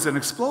then there was an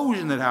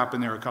explosion that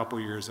happened there a couple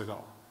years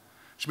ago,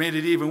 which made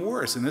it even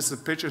worse. And this is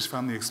the pictures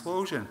from the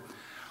explosion.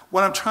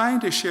 What I'm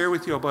trying to share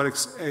with you about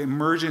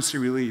emergency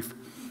relief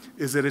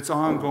is that it's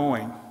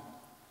ongoing.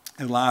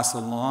 It lasts a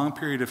long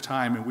period of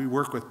time, and we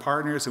work with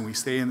partners, and we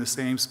stay in the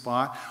same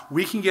spot.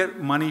 We can get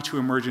money to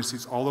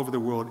emergencies all over the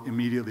world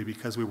immediately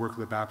because we work with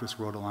the Baptist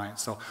World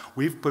Alliance. So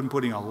we've been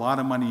putting a lot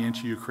of money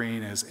into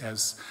Ukraine,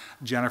 as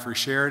Jennifer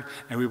shared,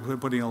 and we've been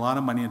putting a lot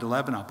of money into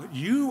Lebanon. But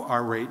you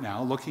are right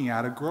now looking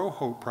at a Grow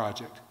Hope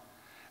project.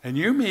 And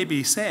you may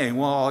be saying,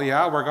 well,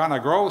 yeah, we're going to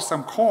grow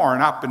some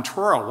corn up in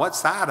Truro.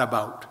 What's that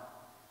about?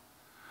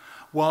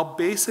 Well,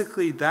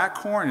 basically, that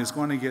corn is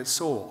going to get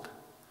sold.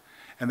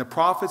 And the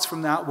profits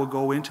from that will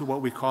go into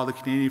what we call the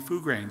Canadian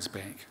Food Grains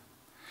Bank.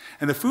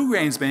 And the Food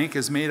Grains Bank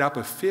is made up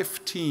of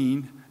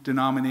 15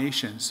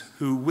 denominations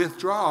who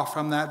withdraw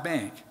from that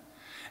bank.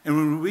 And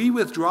when we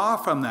withdraw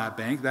from that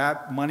bank,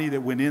 that money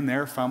that went in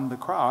there from the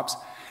crops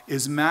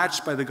is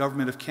matched by the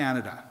Government of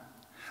Canada.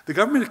 The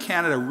Government of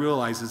Canada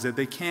realizes that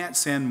they can't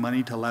send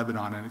money to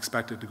Lebanon and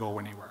expect it to go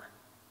anywhere.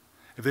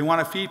 If they want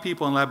to feed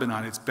people in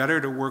Lebanon, it's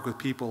better to work with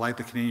people like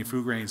the Canadian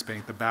Food Grains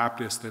Bank, the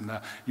Baptist and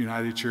the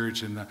United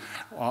Church and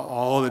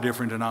all the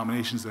different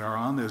denominations that are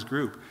on this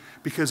group,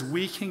 because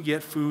we can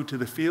get food to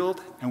the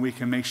field and we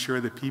can make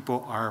sure that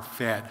people are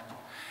fed.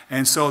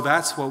 And so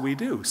that's what we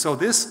do. So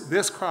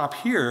this crop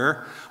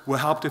here will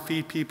help to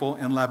feed people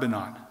in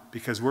Lebanon,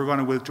 because we're going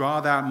to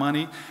withdraw that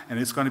money, and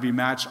it's going to be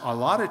matched a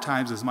lot of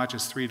times as much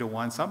as 3 to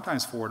 1,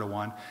 sometimes 4 to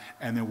 1,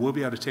 and then we'll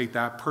be able to take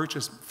that,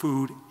 purchase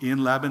food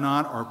in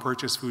Lebanon or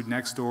purchase food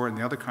next door in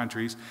the other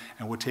countries,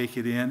 and we'll take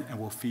it in and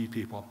we'll feed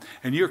people.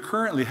 And you're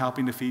currently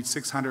helping to feed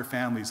 600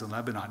 families in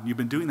Lebanon. You've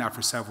been doing that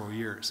for several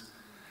years.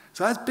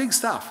 So that's big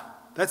stuff.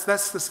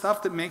 That's the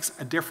stuff that makes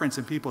a difference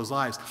in people's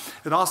lives.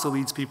 It also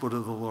leads people to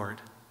the Lord.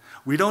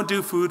 We don't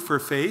do food for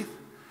faith.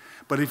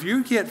 But if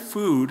you get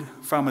food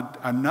from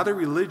another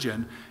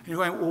religion, and you're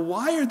going, well,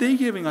 why are they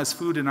giving us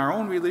food and our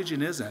own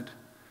religion isn't?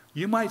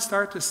 You might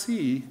start to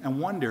see and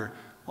wonder,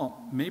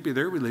 well, maybe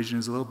their religion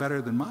is a little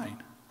better than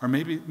mine. Or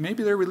maybe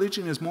their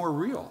religion is more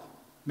real.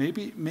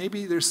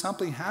 Maybe there's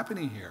something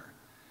happening here.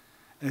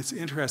 And it's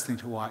interesting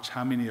to watch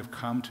how many have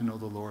come to know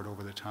the Lord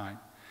over the time.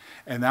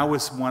 And that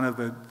was one of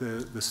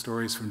the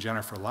stories from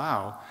Jennifer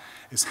Lau,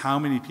 is how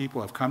many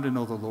people have come to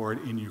know the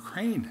Lord in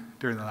Ukraine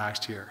during the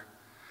last year.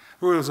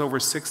 There was over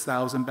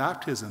 6,000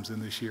 baptisms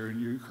in this year in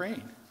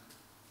Ukraine.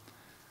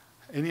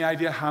 Any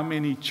idea how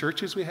many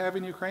churches we have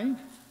in Ukraine?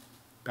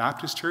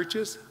 Baptist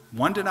churches?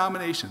 One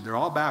denomination. They're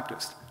all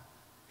Baptist.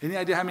 Any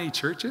idea how many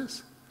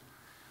churches?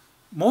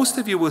 Most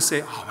of you will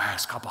say, oh man,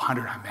 it's a couple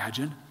hundred, I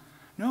imagine.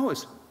 No,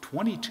 it's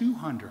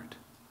 2,200.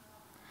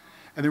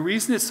 And the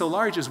reason it's so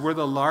large is we're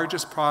the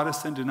largest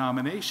Protestant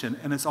denomination,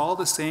 and it's all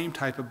the same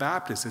type of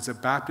Baptist. It's a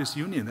Baptist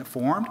union that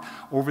formed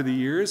over the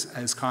years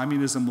as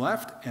communism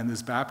left and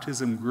this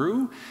baptism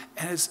grew,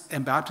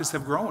 and Baptists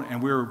have grown.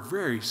 And we're a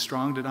very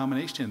strong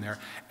denomination there,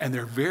 and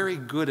they're very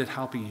good at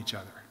helping each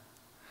other.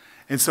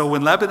 And so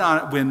when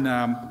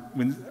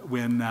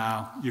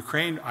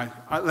Ukraine,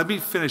 let me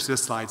finish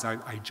this slide.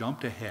 I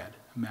jumped ahead.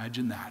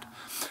 Imagine that.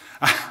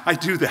 I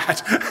do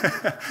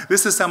that.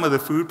 This is some of the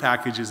food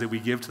packages that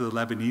we give to the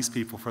Lebanese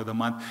people for the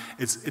month.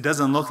 It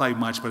doesn't look like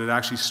much, but it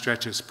actually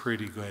stretches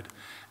pretty good.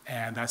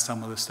 And that's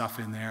some of the stuff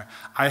in there.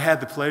 I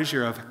had the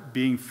pleasure of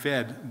being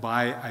fed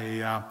by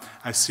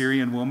a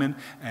Syrian woman,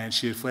 and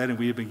she had fled, and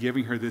we had been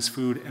giving her this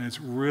food, and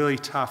it's really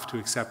tough to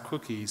accept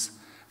cookies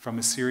from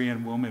a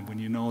Syrian woman when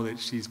you know that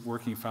she's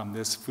working from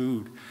this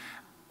food.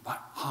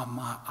 But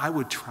I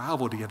would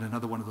travel to get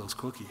another one of those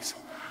cookies.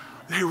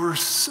 They were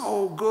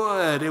so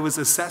good. It was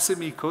a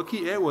sesame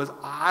cookie. It was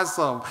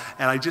awesome.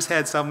 And I just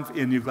had some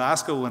in New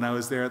Glasgow when I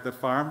was there at the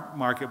farm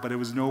market, but it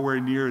was nowhere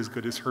near as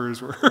good as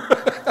hers were.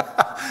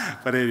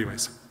 But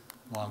anyways,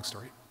 long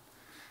story.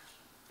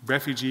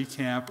 Refugee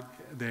camp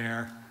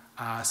there,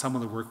 some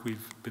of the work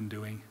we've been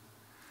doing.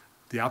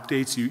 The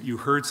updates, you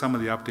heard some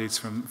of the updates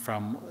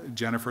from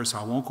Jennifer, so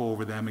I won't go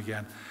over them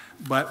again.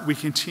 But we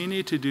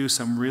continue to do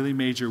some really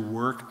major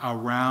work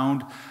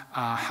around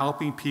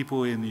helping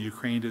people in the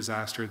Ukraine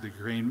disaster, the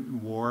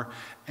Ukraine war,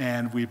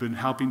 and we've been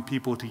helping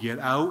people to get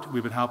out.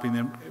 We've been helping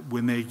them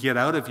when they get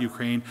out of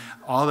Ukraine.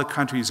 All the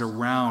countries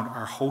around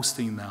are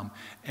hosting them,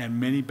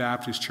 and many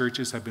Baptist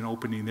churches have been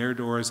opening their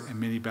doors, and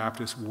many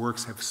Baptist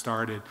works have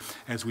started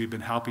as we've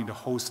been helping to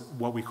host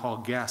what we call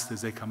guests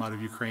as they come out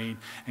of Ukraine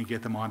and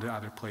get them onto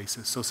other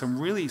places. So some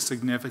really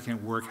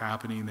significant work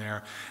happening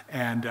there,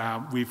 and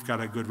we've got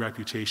a good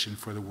reputation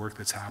for the work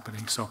that's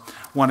happening. So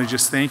I want to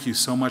just thank you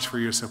so much for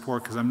your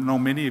support, because I know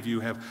many of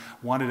you have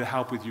wanted to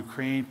help with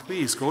Ukraine.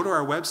 Please go to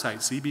our website,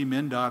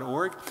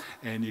 cbmin.org,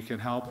 and you can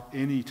help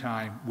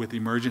anytime with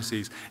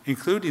emergencies,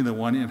 including the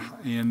one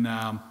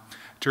in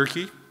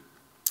Turkey.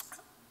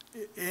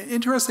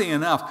 Interesting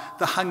enough,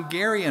 the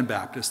Hungarian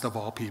Baptists, of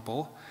all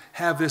people,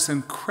 have this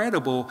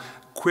incredible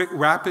quick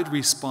rapid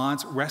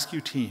response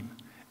rescue team.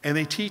 And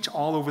they teach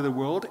all over the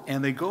world,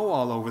 and they go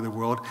all over the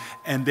world.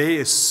 And they,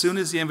 as soon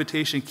as the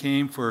invitation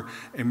came for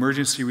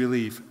emergency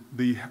relief,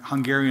 the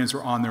Hungarians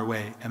were on their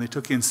way. And they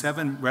took in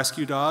 7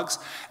 rescue dogs,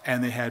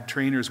 and they had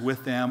trainers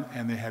with them,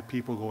 and they had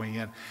people going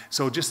in.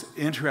 So just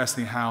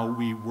interesting how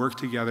we work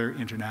together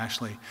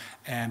internationally,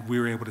 and we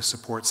were able to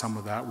support some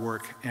of that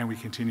work, and we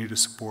continue to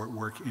support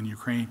work in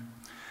Ukraine.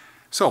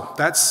 So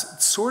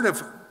that's sort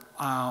of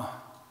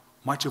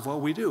much of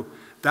what we do.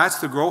 That's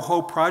the Grow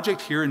Hope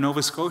project here in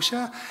Nova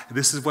Scotia.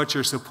 This is what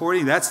you're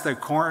supporting. That's the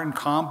corn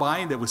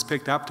combine that was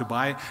picked up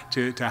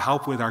to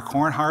help with our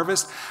corn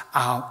harvest.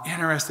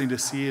 Interesting to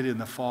see it in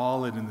the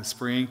fall and in the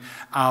spring.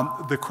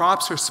 The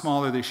crops are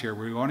smaller this year.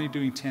 We're only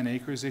doing 10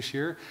 acres this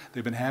year.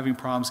 They've been having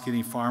problems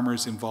getting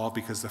farmers involved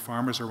because the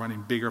farmers are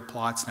running bigger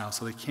plots now,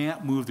 so they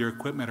can't move their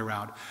equipment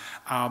around.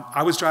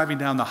 I was driving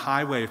down the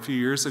highway a few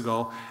years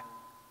ago,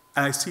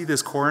 and I see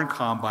this corn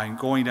combine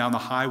going down the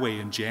highway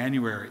in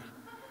January.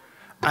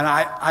 And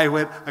I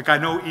went, like, I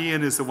know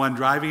Ian is the one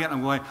driving it.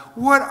 I'm going,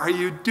 what are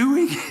you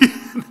doing?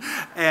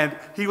 And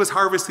he was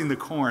harvesting the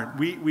corn.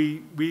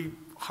 We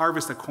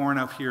harvest the corn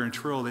up here in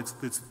Truro.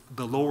 It's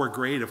the lower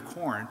grade of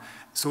corn.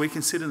 So it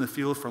can sit in the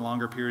field for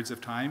longer periods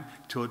of time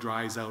till it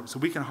dries out. So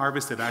we can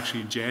harvest it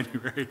actually in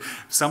January.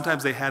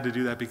 Sometimes they had to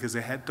do that because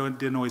they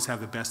didn't always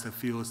have the best of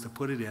fields to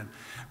put it in.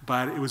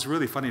 But it was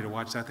really funny to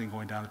watch that thing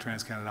going down the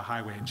Trans-Canada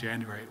Highway in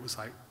January. It was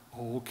like,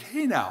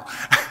 okay now.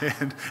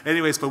 And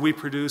anyways, but we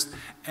produced,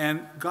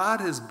 and God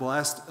has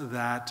blessed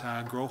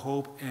that Grow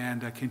Hope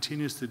and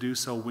continues to do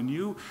so. When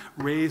you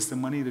raise the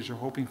money that you're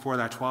hoping for,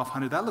 that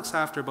 $1,200, that looks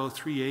after about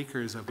 3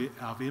 acres of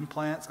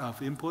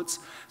inputs.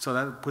 So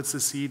that puts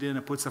the seed in,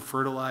 it puts the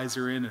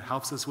fertilizer in, it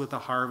helps us with the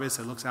harvest,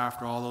 it looks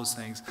after all those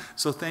things.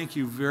 So thank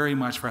you very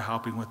much for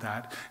helping with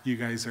that. You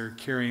guys are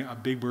carrying a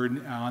big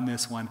burden on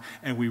this one,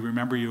 and we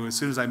remember you. As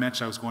soon as I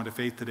mentioned I was going to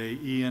Faith today,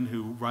 Ian,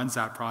 who runs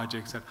that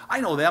project, said,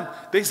 I know them,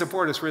 they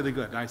support us really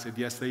good. And I said,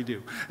 yes, they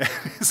do.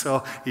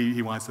 So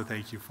he wants to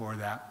thank you for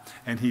that.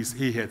 And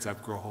he heads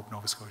up Grow Hope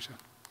Nova Scotia.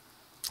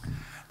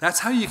 That's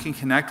how you can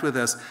connect with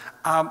us.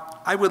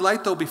 I would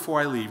like, though,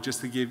 before I leave, just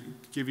to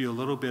give you a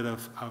little bit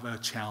of a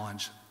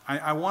challenge.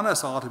 I want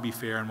us all to be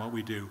fair in what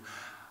we do.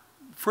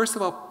 First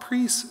of all,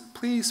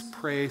 please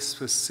pray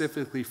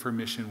specifically for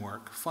mission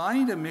work.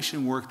 Find a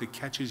mission work that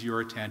catches your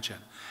attention.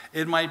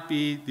 It might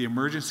be the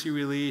emergency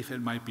relief.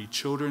 It might be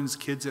children's,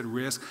 kids at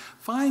risk.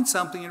 Find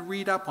something and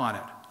read up on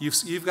it.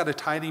 You've got a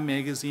Tithing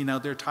magazine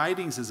out there.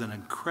 Tidings is an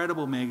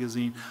incredible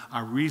magazine,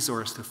 a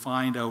resource to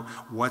find out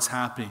what's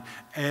happening,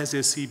 as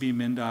is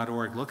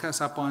cbmin.org. Look us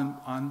up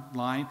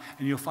online,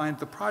 and you'll find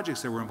the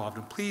projects that we're involved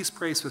in. Please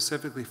pray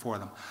specifically for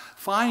them.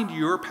 Find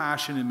your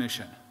passion and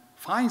mission.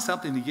 Find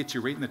something that gets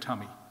you right in the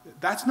tummy.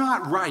 That's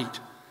not right.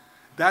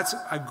 That's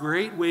a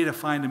great way to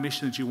find a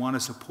mission that you want to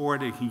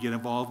support and can get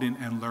involved in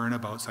and learn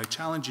about. So I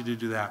challenge you to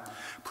do that.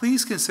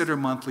 Please consider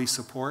monthly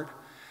support.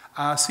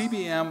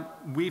 CBM,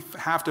 we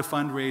have to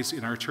fundraise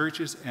in our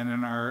churches and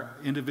in our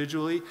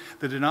individually.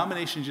 The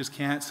denomination just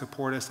can't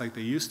support us like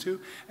they used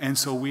to, and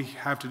so we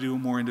have to do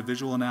more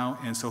individual now.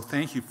 And so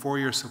thank you for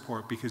your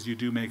support, because you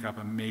do make up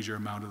a major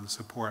amount of the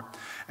support.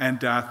 And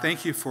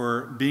thank you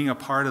for being a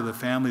part of the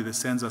family that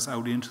sends us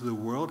out into the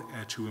world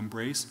to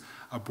embrace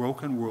a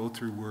broken world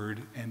through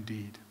word and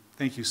deed.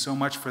 Thank you so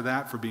much for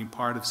that, for being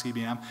part of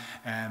CBM,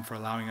 and for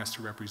allowing us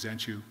to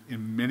represent you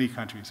in many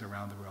countries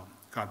around the world.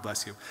 God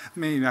bless you.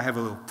 May I have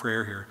a little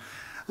prayer here.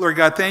 Lord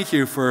God, thank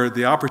you for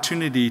the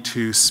opportunity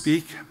to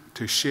speak,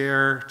 to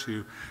share,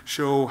 to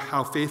show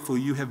how faithful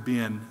you have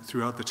been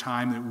throughout the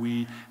time that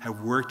we have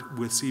worked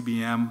with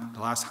CBM the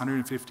last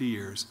 150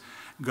 years.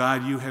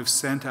 God, you have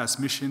sent us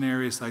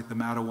missionaries like the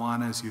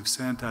Matawanas. You've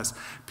sent us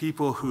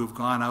people who have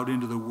gone out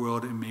into the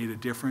world and made a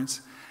difference.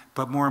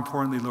 But more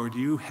importantly, Lord,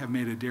 you have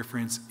made a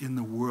difference in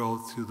the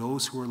world through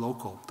those who are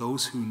local,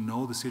 those who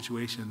know the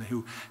situation,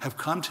 who have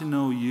come to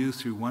know you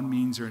through one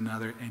means or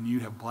another, and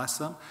you have blessed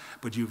them,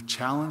 but you've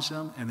challenged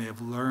them, and they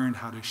have learned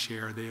how to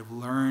share. They have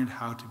learned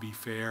how to be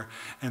fair,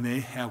 and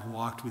they have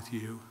walked with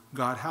you.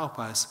 God, help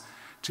us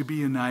to be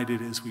united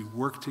as we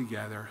work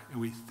together, and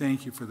we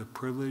thank you for the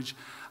privilege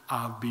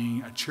of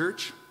being a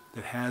church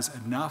that has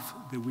enough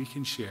that we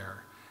can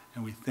share,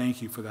 and we thank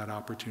you for that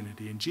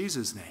opportunity. In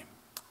Jesus' name,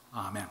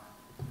 amen.